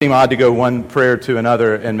Seem odd to go one prayer to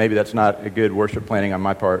another, and maybe that's not a good worship planning on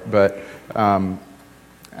my part, but I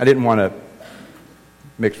didn't want to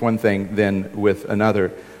mix one thing then with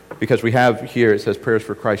another, because we have here, it says prayers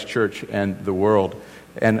for Christ Church and the world,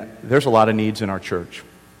 and there's a lot of needs in our church.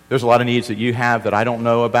 There's a lot of needs that you have that I don't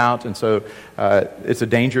know about, and so it's a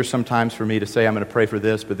danger sometimes for me to say I'm going to pray for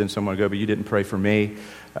this, but then someone will go, but you didn't pray for me.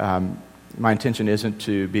 My intention isn't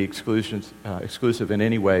to be exclusive in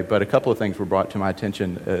any way, but a couple of things were brought to my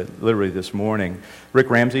attention literally this morning. Rick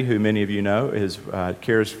Ramsey, who many of you know,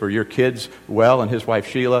 cares for your kids well, and his wife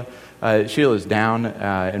Sheila. Sheila is down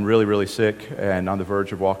and really, really sick and on the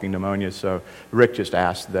verge of walking pneumonia, so Rick just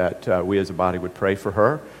asked that we as a body would pray for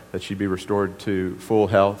her, that she'd be restored to full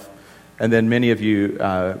health. And then many of you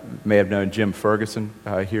may have known Jim Ferguson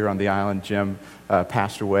here on the island. Jim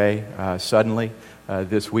passed away suddenly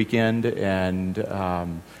this weekend and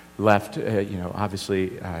left,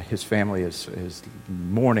 obviously his family is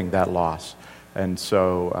mourning that loss. And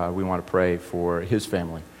so we want to pray for his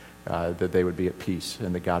family, that they would be at peace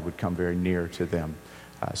and that God would come very near to them.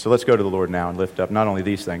 So let's go to the Lord now and lift up not only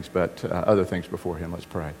these things, but other things before Him. Let's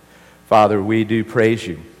pray. Father, we do praise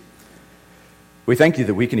You. We thank You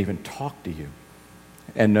that we can even talk to You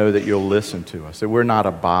and know that You'll listen to us, that we're not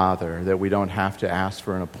a bother, that we don't have to ask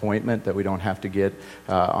for an appointment, that we don't have to get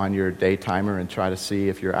on your day timer and try to see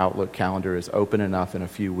if your Outlook calendar is open enough in a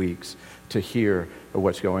few weeks to hear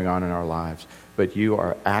what's going on in our lives. But You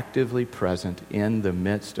are actively present in the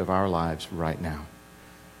midst of our lives right now.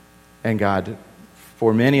 And God,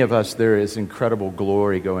 for many of us, there is incredible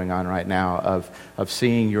glory going on right now of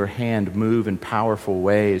seeing Your hand move in powerful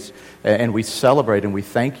ways. And we celebrate and we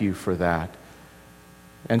thank You for that.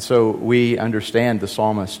 And so we understand the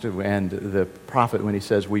psalmist and the prophet when he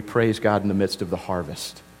says, we praise God in the midst of the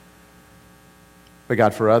harvest. But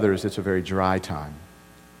God, for others, it's a very dry time.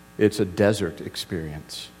 It's a desert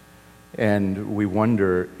experience. And we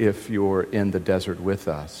wonder if You're in the desert with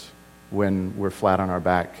us when we're flat on our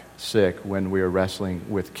back sick, when we are wrestling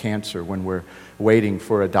with cancer, when we're waiting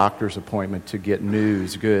for a doctor's appointment to get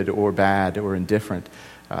news, good or bad or indifferent.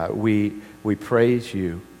 We praise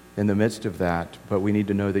You in the midst of that, but we need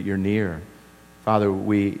to know that You're near. Father,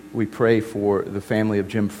 we pray for the family of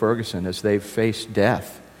Jim Ferguson as they've faced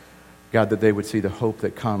death. God, that they would see the hope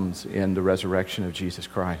that comes in the resurrection of Jesus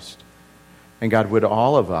Christ. And God, would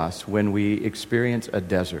all of us, when we experience a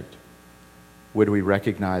desert, would we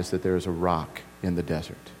recognize that there is a rock in the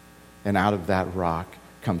desert? And out of that rock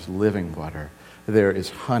comes living water. There is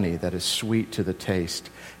honey that is sweet to the taste.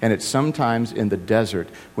 And it's sometimes in the desert,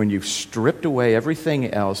 when you've stripped away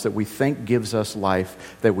everything else that we think gives us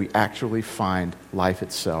life, that we actually find life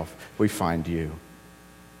itself. We find You.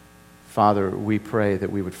 Father, we pray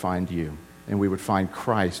that we would find You, and we would find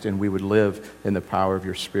Christ, and we would live in the power of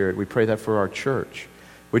Your Spirit. We pray that for our church.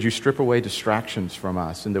 Would You strip away distractions from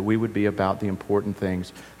us, and that we would be about the important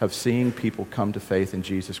things of seeing people come to faith in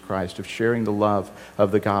Jesus Christ, of sharing the love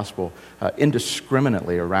of the gospel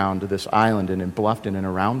indiscriminately around this island and in Bluffton and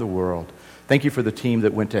around the world. Thank You for the team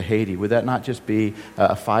that went to Haiti. Would that not just be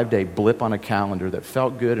a 5-day blip on a calendar that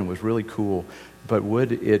felt good and was really cool, but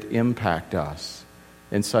would it impact us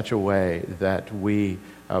in such a way that we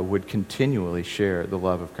would continually share the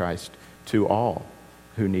love of Christ to all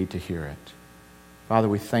who need to hear it? Father,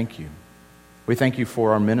 we thank You. We thank You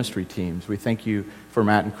for our ministry teams. We thank You for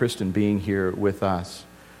Matt and Kristen being here with us.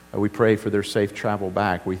 We pray for their safe travel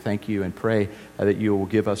back. We thank You and pray that You will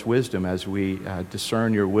give us wisdom as we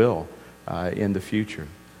discern Your will in the future.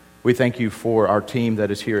 We thank You for our team that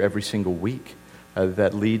is here every single week,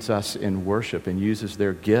 that leads us in worship and uses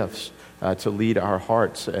their gifts to lead our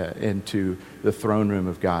hearts into the throne room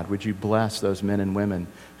of God. Would You bless those men and women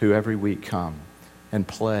who every week come and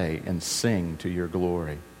play and sing to Your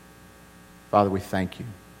glory. Father, we thank You,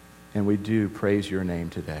 and we do praise Your name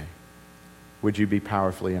today. Would You be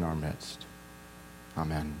powerfully in our midst?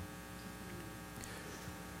 Amen.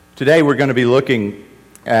 Today we're going to be looking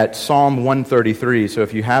at Psalm 133. So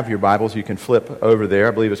if you have your Bibles, you can flip over there.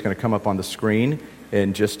 I believe it's going to come up on the screen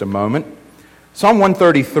in just a moment. Psalm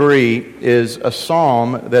 133 is a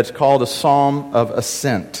psalm that's called a psalm of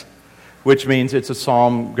ascent, which means it's a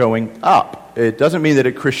psalm going up. It doesn't mean that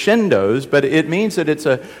it crescendos, but it means that it's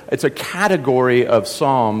a category of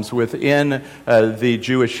psalms within the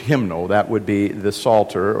Jewish hymnal. That would be the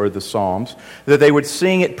Psalter or the Psalms, that they would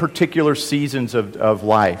sing at particular seasons of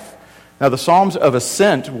life. Now, the Psalms of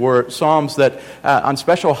Ascent were psalms that on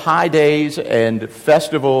special high days and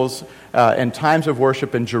festivals and times of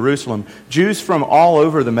worship in Jerusalem, Jews from all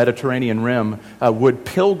over the Mediterranean Rim would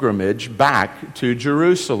pilgrimage back to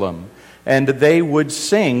Jerusalem. And they would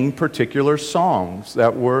sing particular songs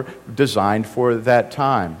that were designed for that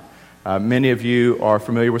time. Many of you are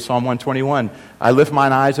familiar with Psalm 121. I lift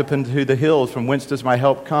mine eyes up into the hills, from whence does my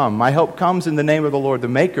help come? My help comes in the name of the Lord, the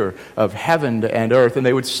maker of heaven and earth. And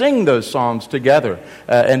they would sing those psalms together,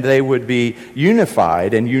 and they would be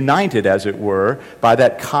unified and united, as it were, by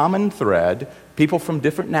that common thread, people from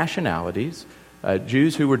different nationalities,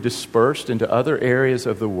 Jews who were dispersed into other areas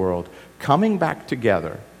of the world, coming back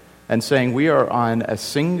together and saying, we are on a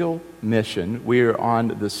single mission, we are on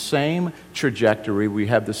the same trajectory, we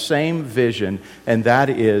have the same vision, and that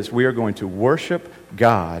is we are going to worship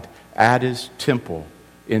God at His temple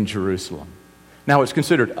in Jerusalem. Now, it's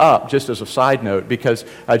considered up, just as a side note, because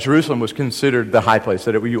Jerusalem was considered the high place,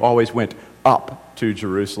 that you always went up to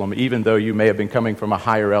Jerusalem, even though you may have been coming from a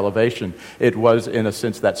higher elevation. It was, in a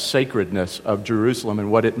sense, that sacredness of Jerusalem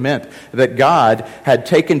and what it meant, that God had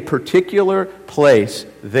taken particular place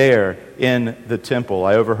there in the temple.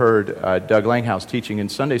 I overheard Doug Langhouse teaching in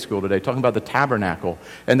Sunday school today, talking about the tabernacle,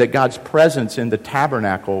 and that God's presence in the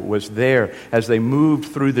tabernacle was there as they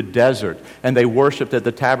moved through the desert, and they worshiped at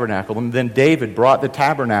the tabernacle. And then David brought the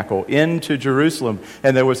tabernacle into Jerusalem,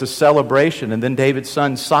 and there was a celebration, and then David's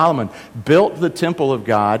son Solomon built the temple of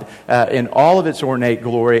God in all of its ornate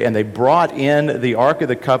glory, and they brought in the Ark of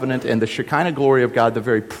the Covenant and the Shekinah glory of God. The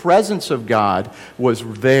very presence of God was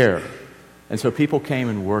there. And so people came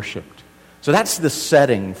and worshiped. So that's the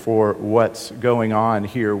setting for what's going on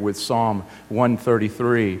here with Psalm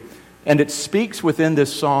 133. And it speaks within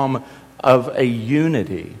this psalm of a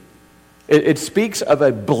unity. It speaks of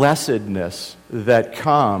a blessedness that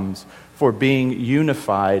comes for being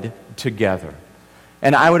unified together.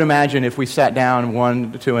 And I would imagine if we sat down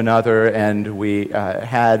one to another and we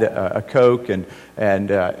had a Coke and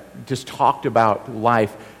just talked about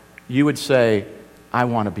life, you would say, I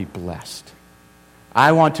want to be blessed.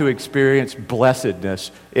 I want to experience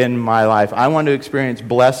blessedness in my life. I want to experience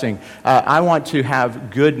blessing. I want to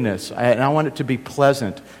have goodness, and I want it to be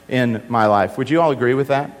pleasant in my life. Would you all agree with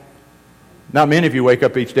that? Not many of you wake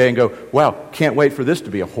up each day and go, wow, can't wait for this to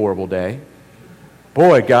be a horrible day.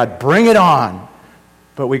 Boy, God, bring it on.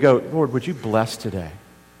 But we go, Lord, would you bless today?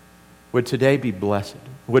 Would today be blessed?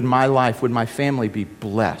 Would my life, would my family be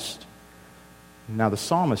blessed? Now the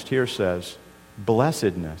psalmist here says,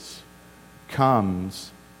 blessedness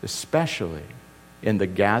comes especially in the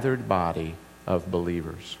gathered body of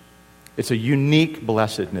believers. It's a unique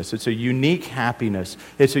blessedness. It's a unique happiness.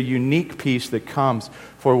 It's a unique peace that comes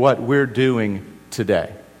for what we're doing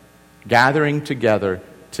today. Gathering together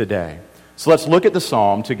today. So let's look at the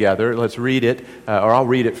psalm together. Let's read it, or I'll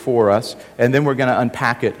read it for us, and then we're going to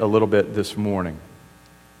unpack it a little bit this morning.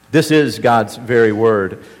 This is God's very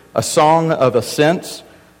word, a song of ascents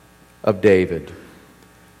of David.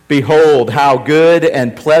 Behold, how good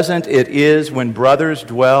and pleasant it is when brothers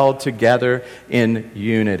dwell together in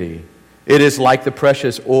unity. It is like the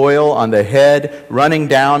precious oil on the head, running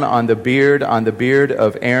down on the beard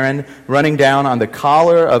of Aaron, running down on the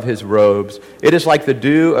collar of his robes. It is like the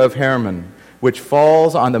dew of Hermon, which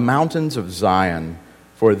falls on the mountains of Zion.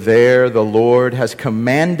 For there the Lord has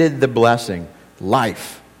commanded the blessing,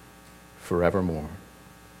 life forevermore.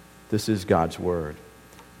 This is God's word.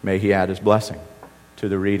 May He add His blessing to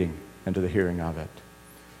the reading and to the hearing of it.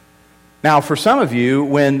 Now, for some of you,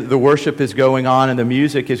 when the worship is going on and the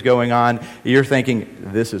music is going on, you're thinking,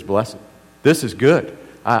 this is blessed. This is good.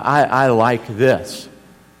 I like this.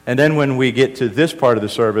 And then when we get to this part of the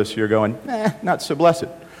service, you're going, not so blessed.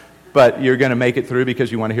 But you're going to make it through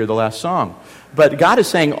because you want to hear the last song. But God is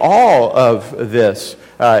saying all of this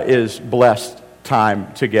is blessed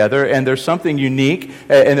time together, and there's something unique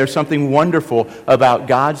and there's something wonderful about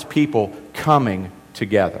God's people coming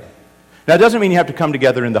together. Now, it doesn't mean you have to come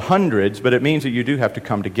together in the hundreds, but it means that you do have to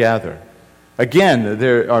come together. Again,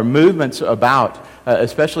 there are movements about,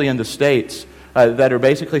 especially in the States, that are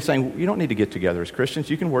basically saying, you don't need to get together as Christians.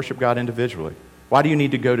 You can worship God individually. Why do you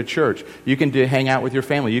need to go to church? You can hang out with your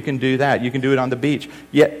family. You can do that. You can do it on the beach.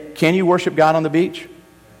 Yet, can you worship God on the beach?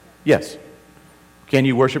 Yes. Can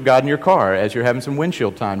you worship God in your car as you're having some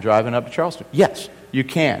windshield time driving up to Charleston? Yes, you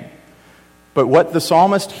can. But what the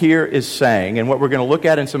psalmist here is saying, and what we're going to look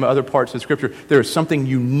at in some other parts of Scripture, there is something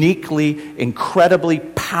uniquely, incredibly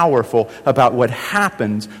powerful about what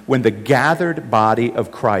happens when the gathered body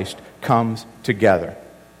of Christ comes together.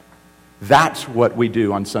 That's what we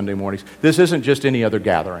do on Sunday mornings. This isn't just any other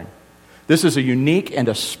gathering. This is a unique and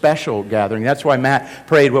a special gathering. That's why Matt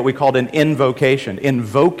prayed what we called an invocation,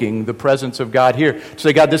 invoking the presence of God here. To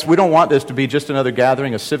say, God, we don't want this to be just another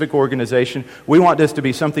gathering, a civic organization. We want this to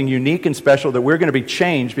be something unique and special, that we're going to be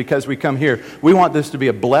changed because we come here. We want this to be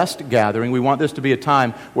a blessed gathering. We want this to be a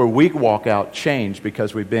time where we walk out changed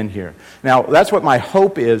because we've been here. Now, that's what my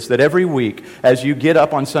hope is, that every week as you get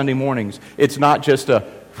up on Sunday mornings, it's not just a,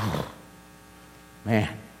 man,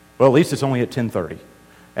 well, at least it's only at 10:30.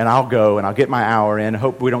 And I'll go and I'll get my hour in.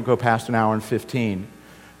 Hope we don't go past an hour and 15.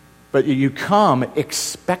 But you come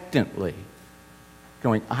expectantly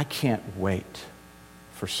going, I can't wait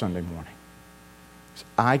for Sunday morning.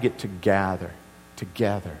 I get to gather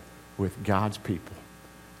together with God's people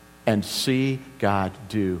and see God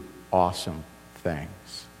do awesome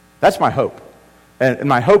things. That's my hope. And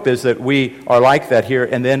my hope is that we are like that here.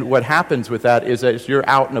 And then what happens with that is that you're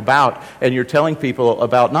out and about and you're telling people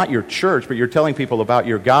about not your church, but you're telling people about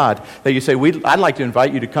your God. That you say, I'd like to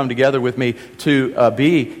invite you to come together with me to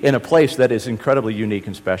be in a place that is incredibly unique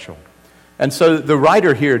and special. And so the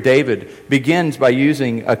writer here, David, begins by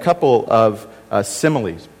using a couple of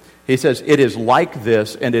similes. He says, it is like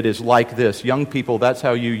this and it is like this. Young people, that's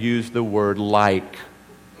how you use the word like.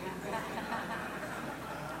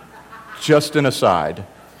 Just an aside.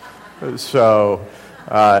 So,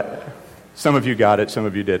 some of you got it, some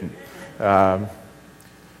of you didn't. But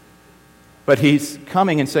he's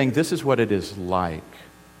coming and saying, this is what it is like.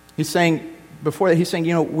 He's saying, before that, he's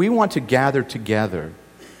saying, we want to gather together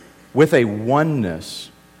with a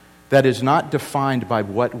oneness that is not defined by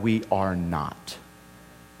what we are not.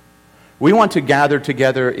 We want to gather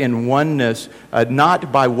together in oneness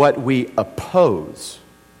not by what we oppose,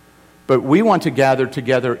 but we want to gather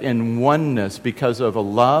together in oneness because of a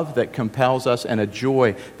love that compels us and a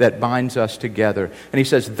joy that binds us together. And he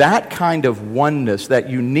says that kind of oneness, that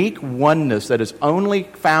unique oneness that is only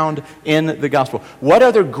found in the gospel. What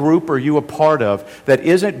other group are you a part of that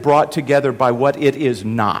isn't brought together by what it is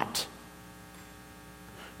not?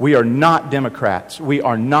 We are not Democrats. We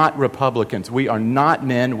are not Republicans. We are not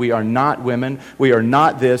men. We are not women. We are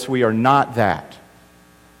not this. We are not that.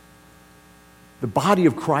 The body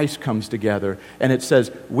of Christ comes together, and it says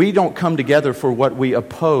we don't come together for what we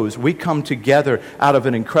oppose. We come together out of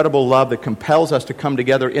an incredible love that compels us to come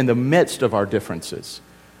together in the midst of our differences.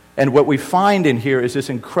 And what we find in here is this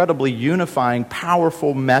incredibly unifying,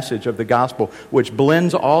 powerful message of the gospel, which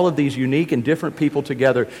blends all of these unique and different people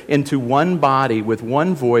together into one body with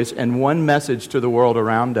one voice and one message to the world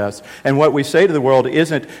around us. And what we say to the world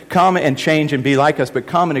isn't come and change and be like us, but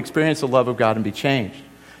come and experience the love of God and be changed.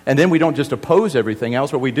 And then we don't just oppose everything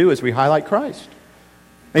else. What we do is we highlight Christ.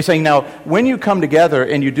 He's saying, now, when you come together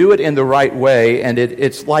and you do it in the right way, and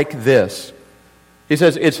it's like this. He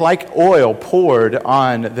says, it's like oil poured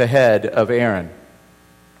on the head of Aaron.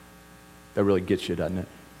 That really gets you, doesn't it?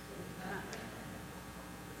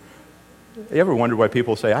 You ever wonder why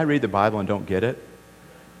people say, I read the Bible and don't get it?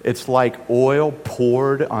 It's like oil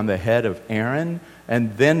poured on the head of Aaron.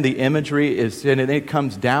 And then the imagery is, and it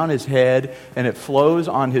comes down his head and it flows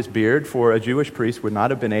on his beard, for a Jewish priest would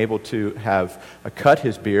not have been able to have cut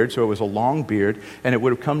his beard, so it was a long beard, and it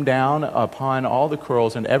would have come down upon all the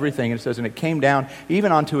curls and everything. And it says, and it came down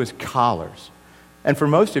even onto his collars. And for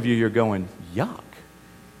most of you, you're going, yuck.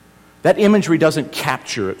 That imagery doesn't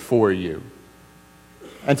capture it for you.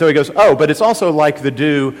 And so he goes, oh, but it's also like the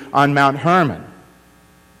dew on Mount Hermon.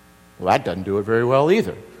 Well, that doesn't do it very well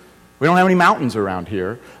either. We don't have any mountains around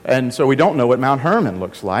here, and so we don't know what Mount Hermon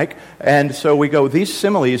looks like. And so we go, these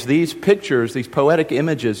similes, these pictures, these poetic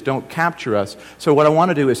images don't capture us. So what I want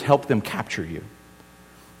to do is help them capture you.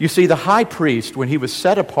 You see, the high priest, when he was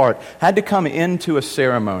set apart, had to come into a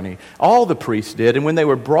ceremony. All the priests did, and when they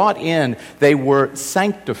were brought in, they were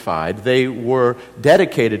sanctified. They were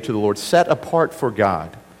dedicated to the Lord, set apart for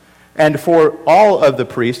God. And for all of the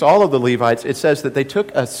priests, all of the Levites, it says that they took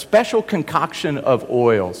a special concoction of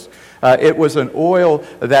oils. It was an oil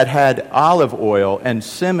that had olive oil and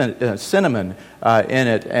cinnamon in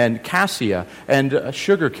it, and cassia and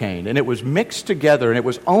sugarcane. And it was mixed together, and it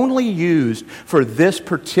was only used for this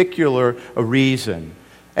particular reason.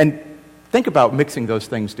 And think about mixing those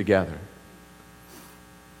things together.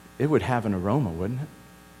 It would have an aroma, wouldn't it?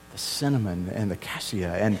 The cinnamon and the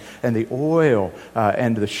cassia and the oil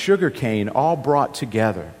and the sugarcane all brought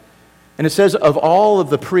together. And it says of all of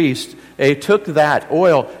the priests, they took that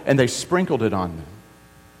oil and they sprinkled it on them.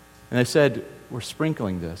 And they said, we're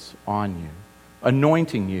sprinkling this on you,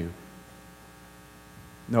 anointing you.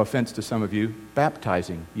 No offense to some of you,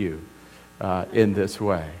 baptizing you in this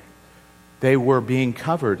way. They were being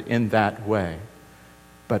covered in that way.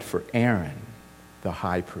 But for Aaron, the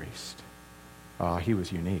high priest, he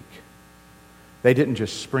was unique. They didn't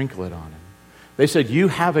just sprinkle it on him. They said, you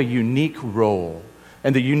have a unique role.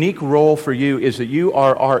 And the unique role for you is that you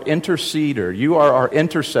are our interceder. You are our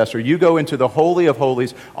intercessor. You go into the Holy of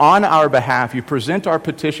Holies on our behalf. You present our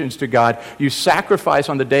petitions to God. You sacrifice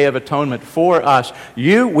on the Day of Atonement for us.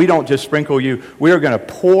 We don't just sprinkle you. We are going to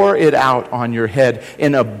pour it out on your head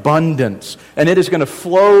in abundance. And it is going to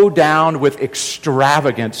flow down with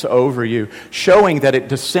extravagance over you, showing that it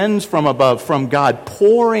descends from above, from God,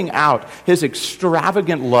 pouring out His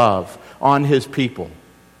extravagant love on His people.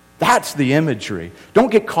 That's the imagery.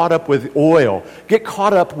 Don't get caught up with oil. Get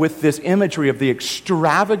caught up with this imagery of the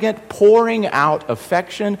extravagant pouring out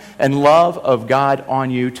affection and love of God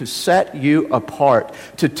on you to set you apart,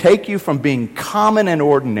 to take you from being common and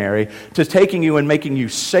ordinary, to taking you and making you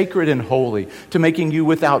sacred and holy, to making you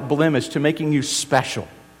without blemish, to making you special.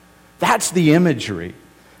 That's the imagery.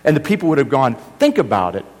 And the people would have gone, think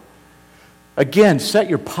about it. Again, set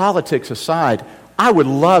your politics aside. I would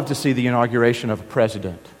love to see the inauguration of a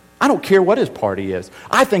president. I don't care what his party is.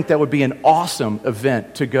 I think that would be an awesome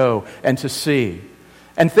event to go and to see.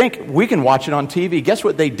 And think, we can watch it on TV. Guess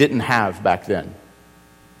what they didn't have back then?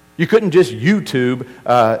 You couldn't just YouTube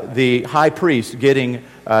the high priest getting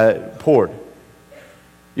poured.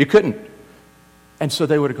 You couldn't. And so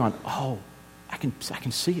they would have gone, oh, I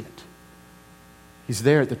can see it. He's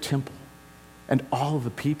there at the temple, and all of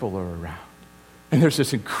the people are around. And there's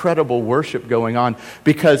this incredible worship going on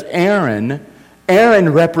because Aaron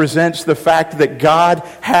represents the fact that God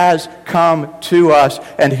has come to us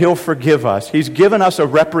and He'll forgive us. He's given us a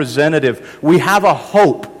representative. We have a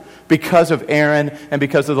hope because of Aaron and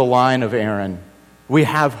because of the line of Aaron. We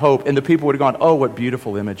have hope. And the people would have gone, oh, what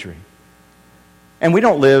beautiful imagery. And we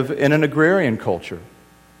don't live in an agrarian culture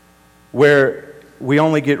where we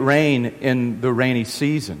only get rain in the rainy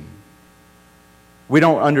season. We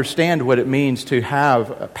don't understand what it means to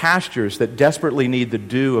have pastures that desperately need the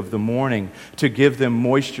dew of the morning to give them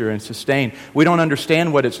moisture and sustain. We don't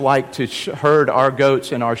understand what it's like to herd our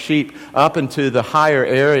goats and our sheep up into the higher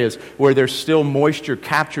areas where there's still moisture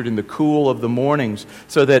captured in the cool of the mornings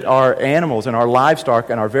so that our animals and our livestock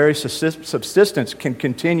and our very subsistence can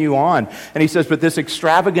continue on. And he says, but this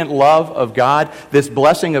extravagant love of God, this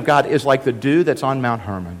blessing of God is like the dew that's on Mount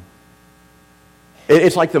Hermon.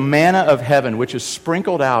 It's like the manna of heaven, which is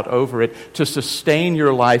sprinkled out over it to sustain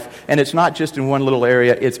your life. And it's not just in one little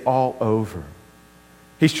area, it's all over.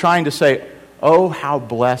 He's trying to say, oh, how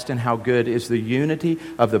blessed and how good is the unity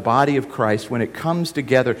of the body of Christ. When it comes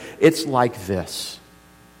together, it's like this.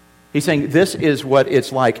 He's saying this is what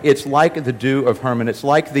it's like. It's like the dew of Hermon. It's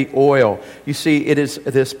like the oil. You see, it is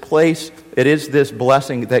this place, it is this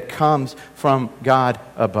blessing that comes from God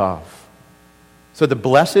above. So the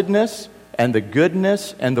blessedness and the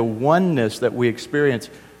goodness and the oneness that we experience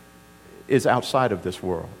is outside of this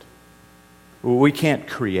world. We can't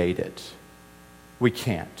create it. We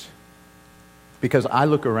can't. Because I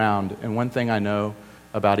look around, and one thing I know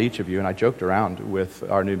about each of you, and I joked around with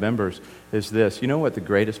our new members, is this. You know what the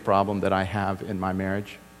greatest problem that I have in my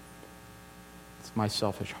marriage? It's my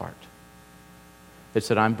selfish heart. It's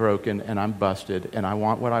that I'm broken and I'm busted, and I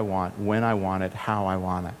want what I want, when I want it, how I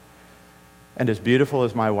want it. And as beautiful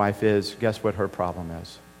as my wife is, guess what her problem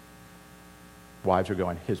is? Wives are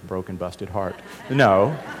going, his broken, busted heart.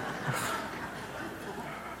 No.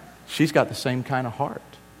 She's got the same kind of heart.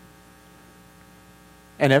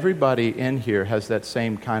 And everybody in here has that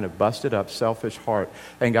same kind of busted up, selfish heart.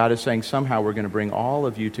 And God is saying somehow we're going to bring all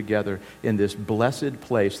of you together in this blessed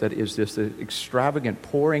place that is this extravagant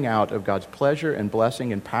pouring out of God's pleasure and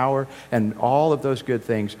blessing and power and all of those good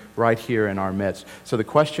things right here in our midst. So the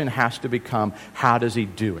question has to become, how does He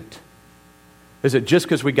do it? Is it just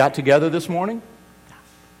because we got together this morning?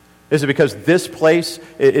 Is it because this place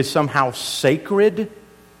is somehow sacred?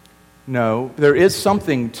 No, there is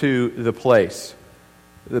something to the place.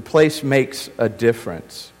 The place makes a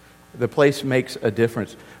difference. The place makes a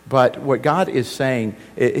difference. But what God is saying,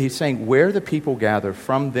 He's saying, where the people gather,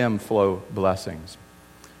 from them flow blessings.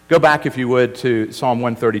 Go back, if you would, to Psalm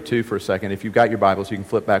 132 for a second. If you've got your Bibles, you can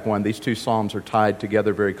flip back one. These two Psalms are tied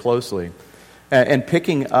together very closely. And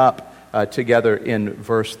picking up together in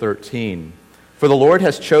verse 13. For the Lord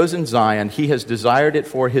has chosen Zion, He has desired it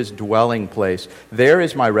for His dwelling place. There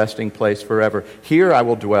is my resting place forever. Here I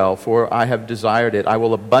will dwell, for I have desired it. I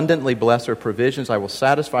will abundantly bless her provisions. I will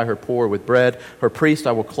satisfy her poor with bread. Her priest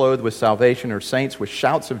I will clothe with salvation, her saints with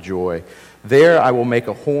shouts of joy. There I will make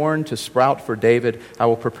a horn to sprout for David. I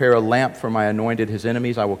will prepare a lamp for my anointed. His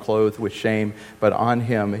enemies I will clothe with shame, but on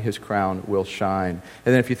him his crown will shine.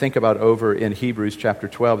 And then if you think about over in Hebrews chapter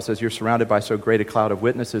 12, it says, you're surrounded by so great a cloud of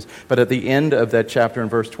witnesses. But at the end of that chapter in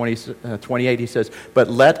verse 28, he says, but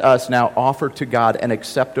let us now offer to God an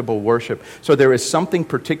acceptable worship. So there is something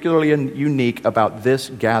particularly unique about this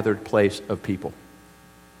gathered place of people.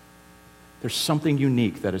 There's something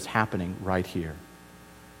unique that is happening right here.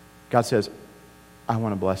 God says, I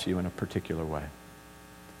want to bless you in a particular way.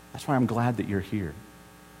 That's why I'm glad that you're here.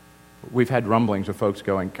 We've had rumblings of folks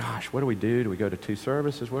going, gosh, what do we do? Do we go to 2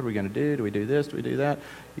 services? What are we going to do? Do we do this? Do we do that?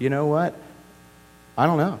 You know what? I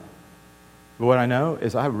don't know. But what I know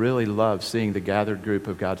is I really love seeing the gathered group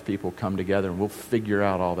of God's people come together, and we'll figure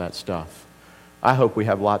out all that stuff. I hope we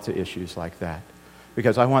have lots of issues like that.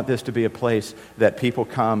 Because I want this to be a place that people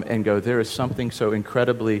come and go, there is something so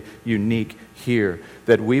incredibly unique here,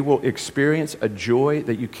 that we will experience a joy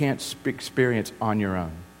that you can't experience on your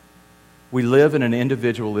own. We live in an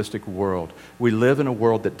individualistic world. We live in a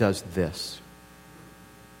world that does this.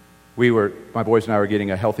 My boys and I were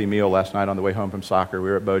getting a healthy meal last night on the way home from soccer. We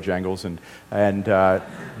were at Bojangles, and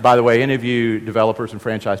by the way, any of you developers and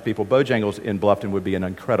franchise people, Bojangles in Bluffton would be an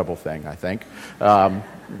incredible thing, I think.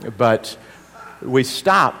 But we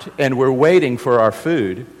stopped and we're waiting for our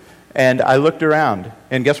food, and I looked around,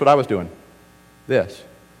 and guess what I was doing? This.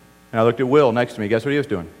 And I looked at Will next to me. Guess what he was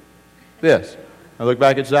doing? This. I looked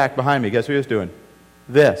back at Zach behind me. Guess what he was doing?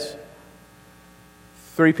 This.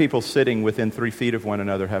 3 people sitting within 3 feet of one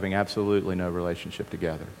another having absolutely no relationship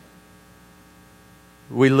together.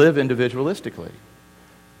 We live individualistically.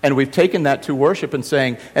 And we've taken that to worship and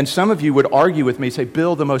saying, and some of you would argue with me, say,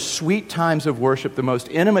 Bill, the most sweet times of worship, the most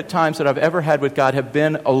intimate times that I've ever had with God have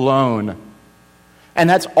been alone. And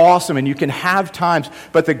that's awesome, and you can have times,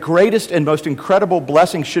 but the greatest and most incredible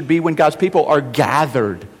blessing should be when God's people are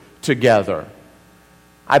gathered together.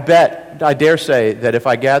 I dare say that if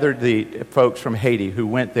I gathered the folks from Haiti who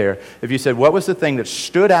went there, if you said, what was the thing that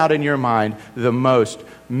stood out in your mind the most,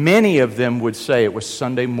 many of them would say it was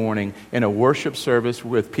Sunday morning in a worship service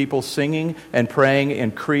with people singing and praying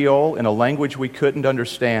in Creole, in a language we couldn't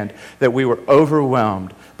understand, that we were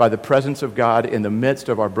overwhelmed by the presence of God in the midst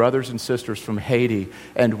of our brothers and sisters from Haiti,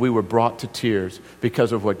 and we were brought to tears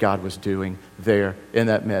because of what God was doing there in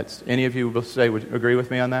that midst. Any of you will say, would agree with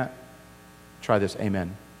me on that? Try this,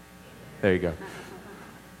 amen. There you go.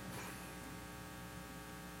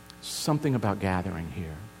 Something about gathering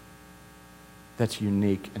here that's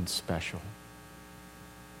unique and special.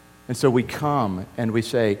 And so we come and we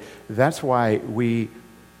say, that's why we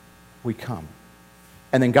come.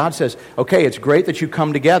 And then God says, okay, it's great that you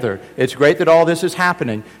come together. It's great that all this is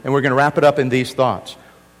happening. And we're going to wrap it up in these thoughts.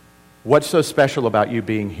 What's so special about you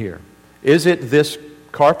being here? Is it this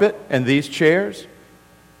carpet and these chairs?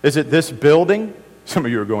 Is it this building? Some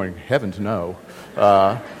of you are going, heavens no.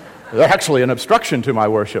 They're actually an obstruction to my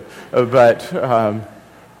worship. But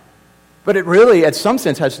it really, at some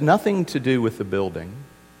sense, has nothing to do with the building.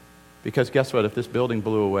 Because guess what? If this building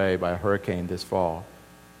blew away by a hurricane this fall,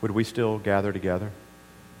 would we still gather together?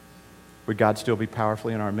 Would God still be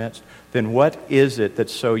powerfully in our midst? Then what is it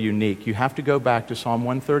that's so unique? You have to go back to Psalm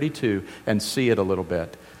 132 and see it a little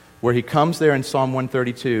bit. Where he comes there in Psalm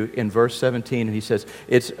 132 in verse 17, and he says,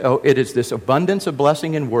 it is this abundance of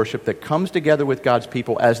blessing and worship that comes together with God's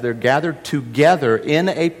people as they're gathered together in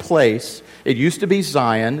a place. It used to be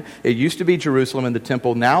Zion. It used to be Jerusalem and the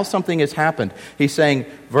temple. Now something has happened. He's saying,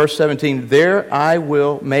 verse 17, there I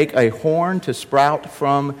will make a horn to sprout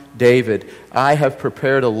from David. I have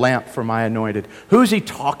prepared a lamp for my anointed. Who's he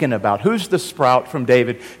talking about? Who's the sprout from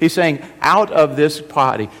David? He's saying, out of this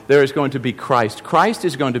body, there is going to be Christ. Christ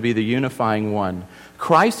is going to be the unifying one.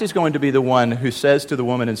 Christ is going to be the one who says to the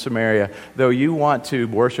woman in Samaria, though you want to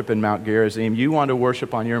worship in Mount Gerizim, you want to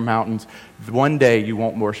worship on your mountains, one day you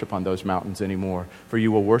won't worship on those mountains anymore, for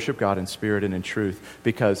you will worship God in spirit and in truth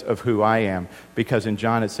because of who I am. Because in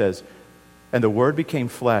John it says, and the Word became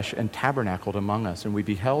flesh and tabernacled among us, and we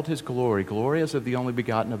beheld His glory, glory as of the only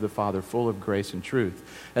begotten of the Father, full of grace and truth.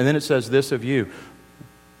 And then it says this of you,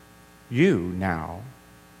 you now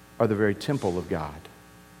are the very temple of God.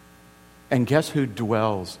 And guess who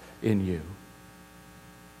dwells in you?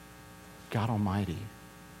 God Almighty.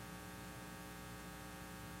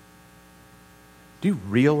 Do you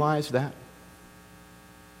realize that?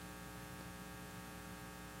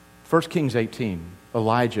 1 Kings 18,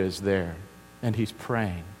 Elijah is there, and he's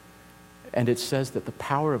praying. And it says that the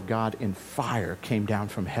power of God in fire came down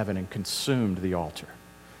from heaven and consumed the altar.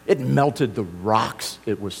 It melted the rocks.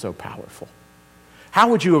 It was so powerful.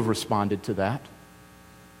 How would you have responded to that?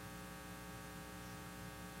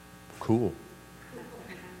 cool.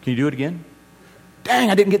 Can you do it again?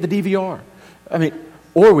 Dang, I didn't get the DVR. I mean,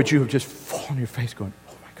 or would you have just fallen on your face going,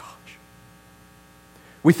 oh my gosh.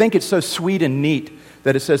 We think it's so sweet and neat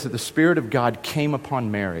that it says that the Spirit of God came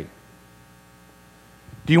upon Mary.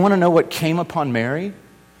 Do you want to know what came upon Mary?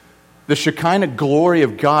 The Shekinah glory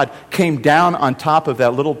of God came down on top of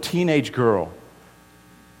that little teenage girl.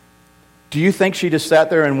 Do you think she just sat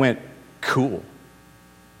there and went, cool,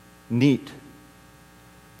 neat?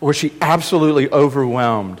 Or was she absolutely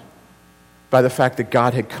overwhelmed by the fact that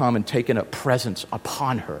God had come and taken a presence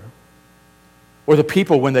upon her? Or the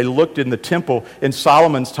people, when they looked in the temple in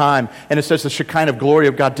Solomon's time, and it says the Shekinah glory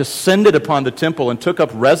of God descended upon the temple and took up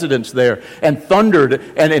residence there and thundered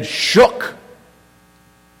and it shook.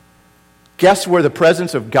 Guess where the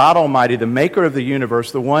presence of God Almighty, the maker of the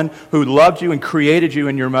universe, the one who loved you and created you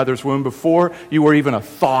in your mother's womb before you were even a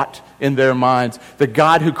thought in their minds, the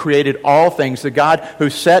God who created all things, the God who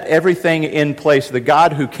set everything in place, the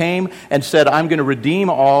God who came and said, I'm going to redeem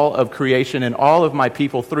all of creation and all of my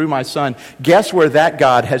people through my Son. Guess where that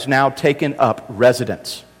God has now taken up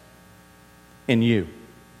residence? In you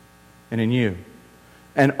and in you.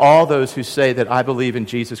 And all those who say that I believe in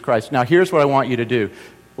Jesus Christ. Now here's what I want you to do.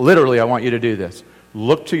 Literally, I want you to do this.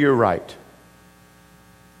 Look to your right.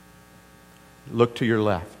 Look to your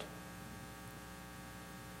left.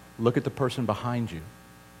 Look at the person behind you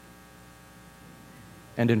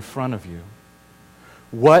and in front of you.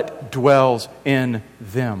 What dwells in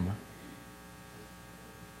them?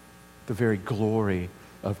 The very glory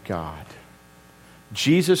of God.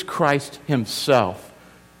 Jesus Christ Himself,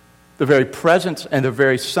 the very presence and the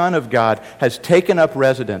very Son of God, has taken up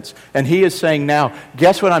residence. And He is saying now,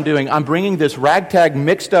 guess what I'm doing? I'm bringing this ragtag,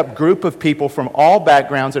 mixed up group of people from all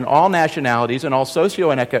backgrounds and all nationalities and all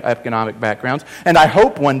socioeconomic backgrounds, and I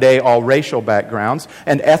hope one day all racial backgrounds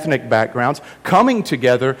and ethnic backgrounds, coming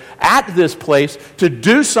together at this place to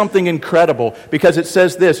do something incredible. Because it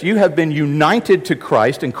says this, you have been united to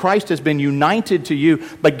Christ, and Christ has been united to you.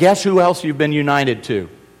 But guess who else you've been united to?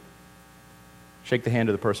 Shake the hand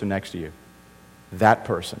of the person next to you. That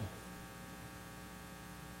person.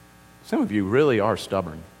 Some of you really are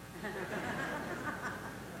stubborn.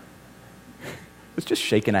 It's just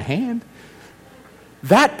shaking a hand.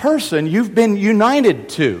 That person you've been united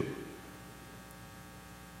to.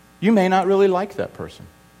 You may not really like that person.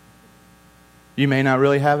 You may not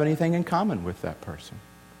really have anything in common with that person.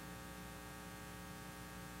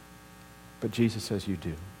 But Jesus says you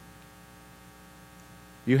do.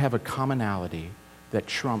 You have a commonality that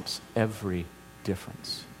trumps every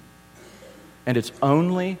difference. And it's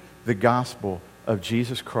only the gospel of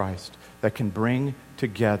Jesus Christ that can bring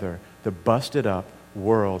together the busted up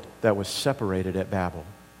world that was separated at Babel.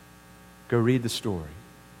 Go read the story.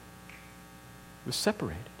 It was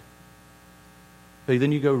separated. But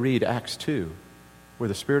then you go read Acts 2, where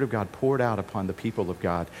the Spirit of God poured out upon the people of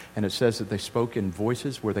God, and it says that they spoke in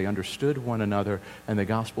voices where they understood one another, and the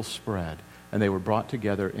gospel spread. And they were brought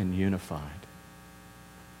together and unified.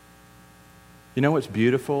 You know what's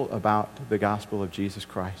beautiful about the gospel of Jesus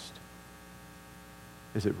Christ?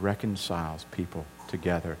 Is it reconciles people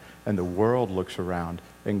together. And the world looks around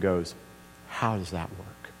and goes, how does that work?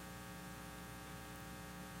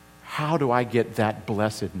 How do I get that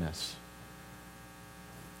blessedness?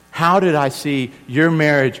 How did I see your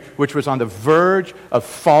marriage, which was on the verge of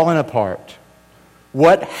falling apart?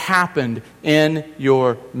 What happened in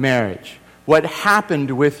your marriage? What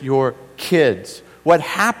happened with your kids? What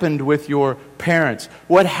happened with your parents?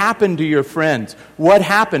 What happened to your friends? What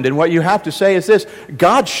happened? And what you have to say is this: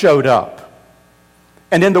 God showed up.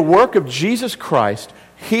 And in the work of Jesus Christ,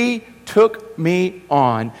 He took me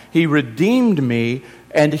on. He redeemed me,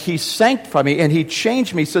 and He sanctified me, and He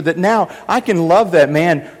changed me so that now I can love that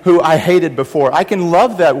man who I hated before. I can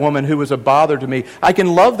love that woman who was a bother to me. I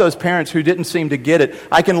can love those parents who didn't seem to get it.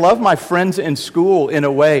 I can love my friends in school in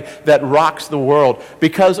a way that rocks the world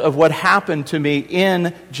because of what happened to me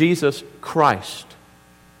in Jesus Christ.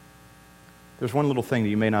 There's one little thing that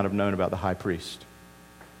you may not have known about the high priest.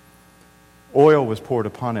 Oil was poured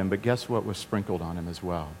upon him, but guess what was sprinkled on him as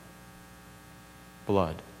well?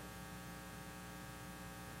 Blood.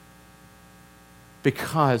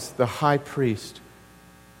 Because the high priest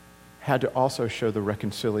had to also show the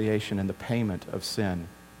reconciliation and the payment of sin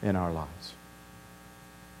in our lives.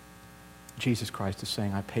 Jesus Christ is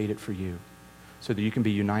saying, I paid it for you so that you can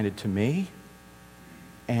be united to me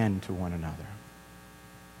and to one another.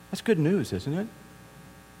 That's good news, isn't it?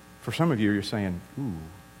 For some of you, you're saying, ooh,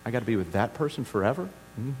 I got to be with that person forever?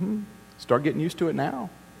 Mm-hmm. Start getting used to it now.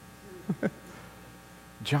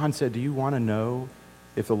 John said, do you want to know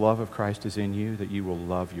if the love of Christ is in you, that you will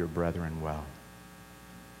love your brethren well?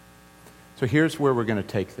 So here's where we're going to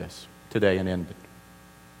take this today and end it.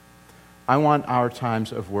 I want our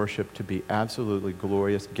times of worship to be absolutely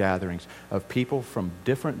glorious gatherings of people from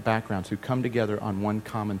different backgrounds who come together on one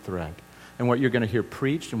common thread. And what you're going to hear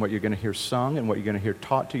preached and what you're going to hear sung and what you're going to hear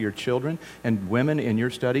taught to your children and women in your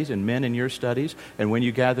studies and men in your studies, and when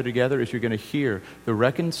you gather together, is you're going to hear the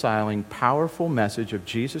reconciling, powerful message of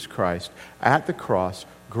Jesus Christ at the cross,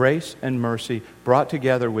 grace and mercy brought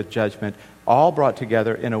together with judgment, all brought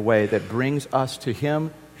together in a way that brings us to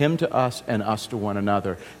Him, Him to us, and us to one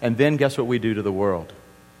another. And then guess what we do to the world?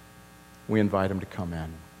 We invite them to come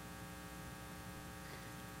in.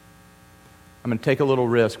 I'm going to take a little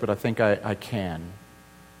risk, but I think I can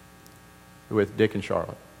with Dick and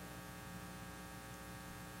Charlotte.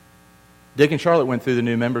 Dick and Charlotte went through the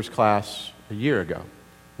new members class a year ago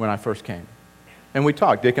when I first came. And we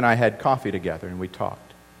talked. Dick and I had coffee together, and we talked.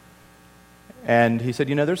 And he said,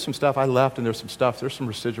 there's some stuff I left, and there's some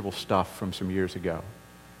residual stuff from some years ago.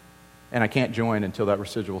 And I can't join until that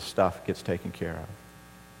residual stuff gets taken care of.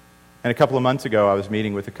 And a couple of months ago, I was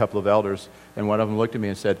meeting with a couple of elders, and one of them looked at me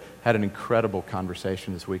and said, had an incredible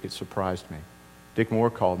conversation this week. It surprised me. Dick Moore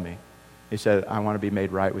called me. He said, I want to be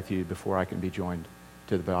made right with you before I can be joined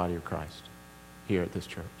to the body of Christ here at this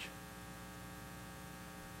church.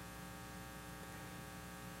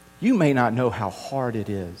 You may not know how hard it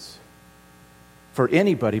is for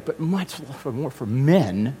anybody, but much more for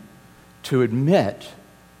men, to admit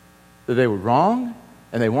that they were wrong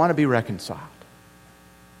and they want to be reconciled.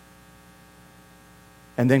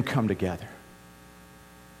 And then come together.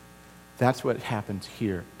 That's what happens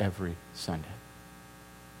here every Sunday.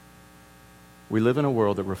 We live in a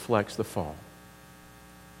world that reflects the fall,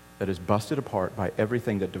 that is busted apart by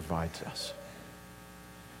everything that divides us.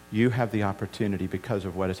 You have the opportunity, because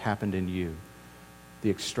of what has happened in you,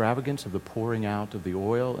 the extravagance of the pouring out of the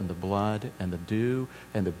oil and the blood and the dew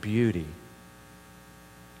and the beauty,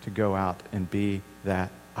 to go out and be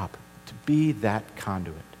that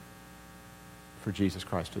conduit for Jesus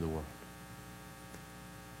Christ to the world.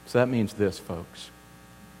 So that means this, folks.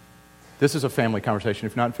 This is a family conversation.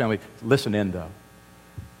 If not family, listen in, though.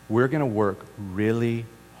 We're going to work really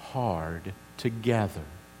hard together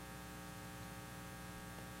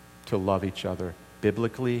to love each other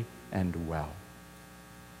biblically and well.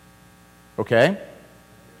 Okay?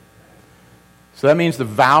 So that means the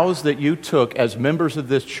vows that you took as members of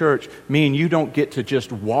this church mean you don't get to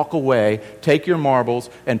just walk away, take your marbles,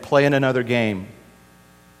 and play in another game.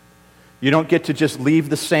 You don't get to just leave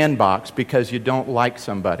the sandbox because you don't like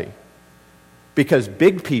somebody. Because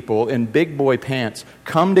big people in big boy pants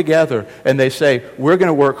come together and they say, we're going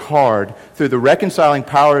to work hard through the reconciling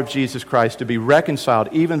power of Jesus Christ to be reconciled,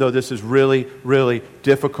 even though this is really, really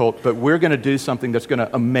difficult, but we're going to do something that's going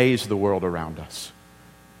to amaze the world around us.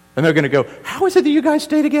 And they're going to go, how is it that you guys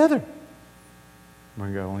stay together?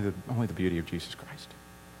 We're going to go, only the beauty of Jesus Christ.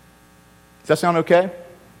 Does that sound okay?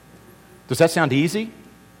 Does that sound easy?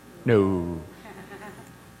 No.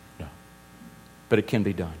 No. But it can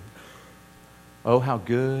be done. Oh, how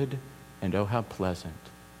good and oh, how pleasant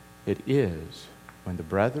it is when the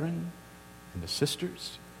brethren and the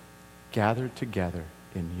sisters gather together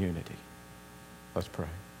in unity. Let's pray.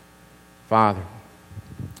 Father,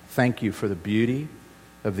 thank you for the beauty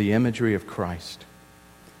of the imagery of Christ.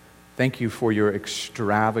 Thank you for your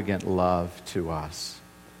extravagant love to us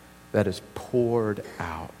that is poured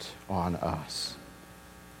out on us.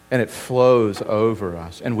 And it flows over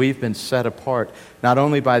us. And we've been set apart, not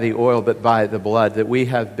only by the oil, but by the blood, that we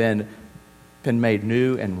have been made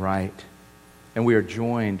new and right. And we are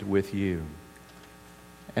joined with you.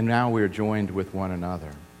 And now we are joined with one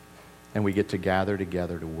another. And we get to gather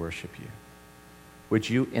together to worship you. Would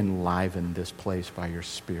you enliven this place by your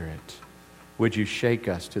Spirit? Would you shake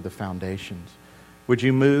us to the foundations? Would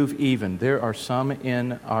you move even? There are some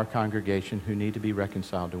in our congregation who need to be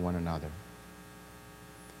reconciled to one another.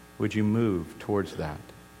 Would you move towards that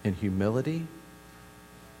in humility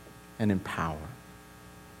and in power?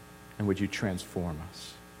 And would you transform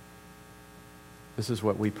us? This is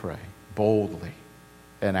what we pray, boldly,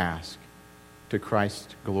 and ask to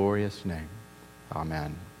Christ's glorious name.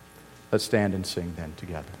 Amen. Let's stand and sing then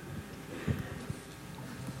together.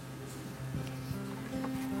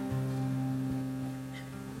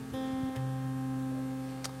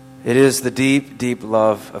 It is the deep, deep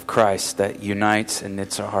love of Christ that unites and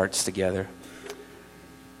knits our hearts together.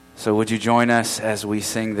 So would you join us as we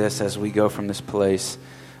sing this, as we go from this place,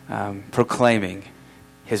 proclaiming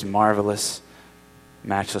His marvelous,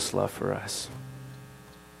 matchless love for us.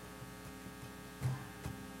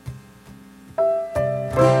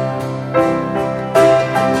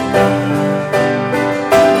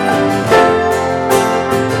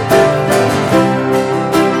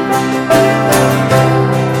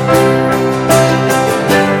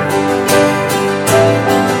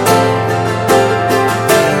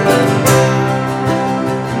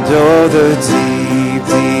 Oh, the deep,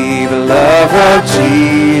 deep love of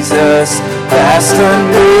Jesus, vast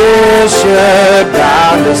unmeasured,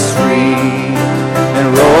 boundless free, and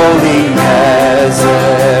rolling as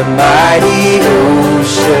a mighty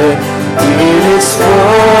ocean in its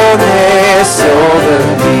fullness over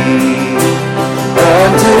me.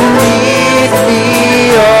 Underneath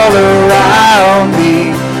me, all around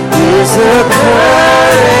me, is the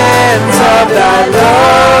current of thy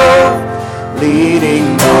love,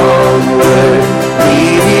 leading onward,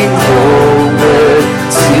 leading homeward,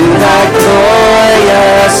 to thy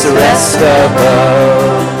glorious rest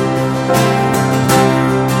above.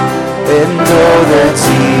 And oh, the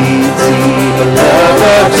deep, deep love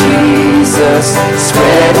of Jesus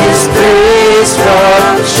spread his praise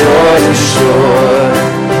from shore to shore,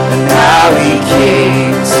 and how he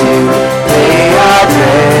came to pay our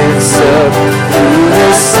ransom through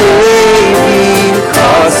the saving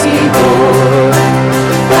cross he bore.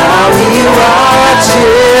 Now he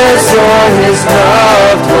watches o'er his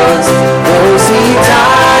loved ones, those he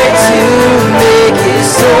died to make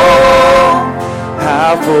his own.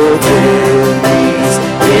 How for them he's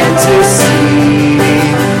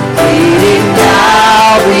interceding, pleading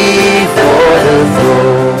now before the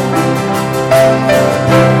throne.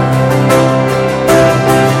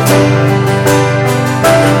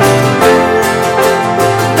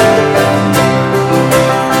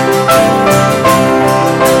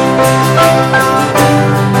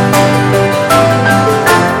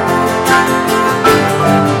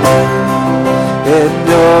 And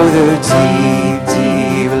oh, the deep,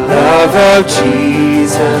 deep love of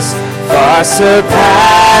Jesus, far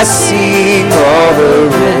surpassing all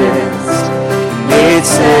the rest,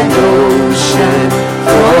 makes an ocean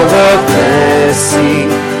full of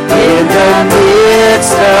blessing in the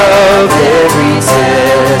midst of every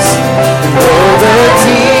test. And oh, the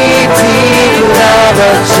deep, deep love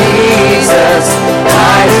of Jesus,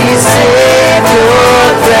 mighty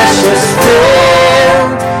Savior, precious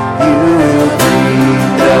friend, you will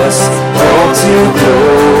bring us home to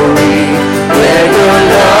glory, where your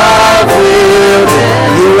love will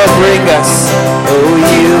end. You will bring us, oh,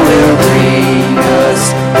 you will bring us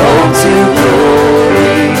home to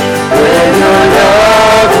glory, where your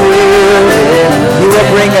love will end. You will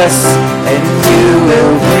bring us, and you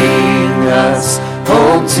will bring us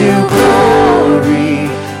home to glory,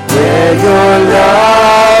 where your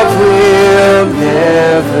love will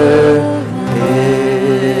never end.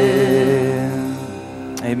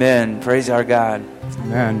 Amen. Praise our God.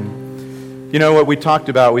 Amen. You know, what we talked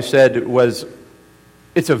about, we said was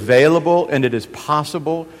it's available and it is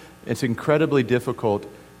possible. It's incredibly difficult.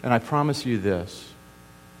 And I promise you this,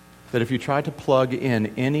 that if you try to plug in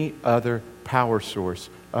any other power source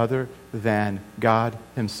other than God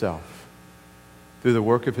himself, through the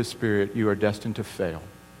work of his Spirit, you are destined to fail.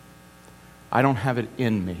 I don't have it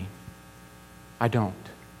in me. I don't.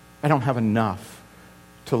 I don't have enough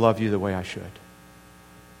to love you the way I should.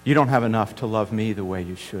 You don't have enough to love me the way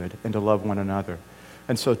you should and to love one another.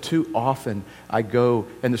 And so too often I go,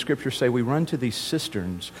 and the scriptures say we run to these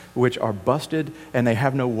cisterns which are busted and they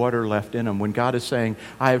have no water left in them, when God is saying,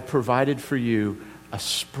 I have provided for you a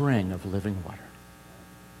spring of living water.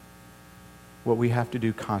 What we have to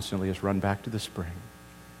do constantly is run back to the spring,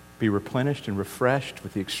 be replenished and refreshed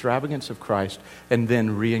with the extravagance of Christ, and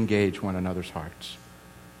then re-engage one another's hearts.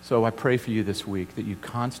 So I pray for you this week that you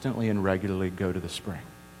constantly and regularly go to the spring.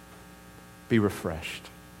 Be refreshed,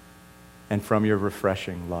 and from your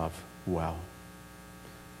refreshing love well.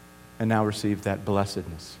 And now receive that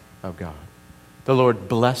blessedness of God. The Lord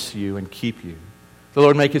bless you and keep you. The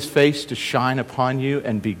Lord make his face to shine upon you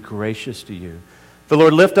and be gracious to you. The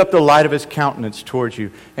Lord lift up the light of his countenance towards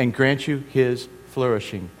you and grant you his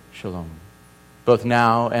flourishing shalom, both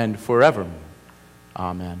now and forevermore.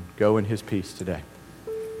 Amen. Go in his peace today.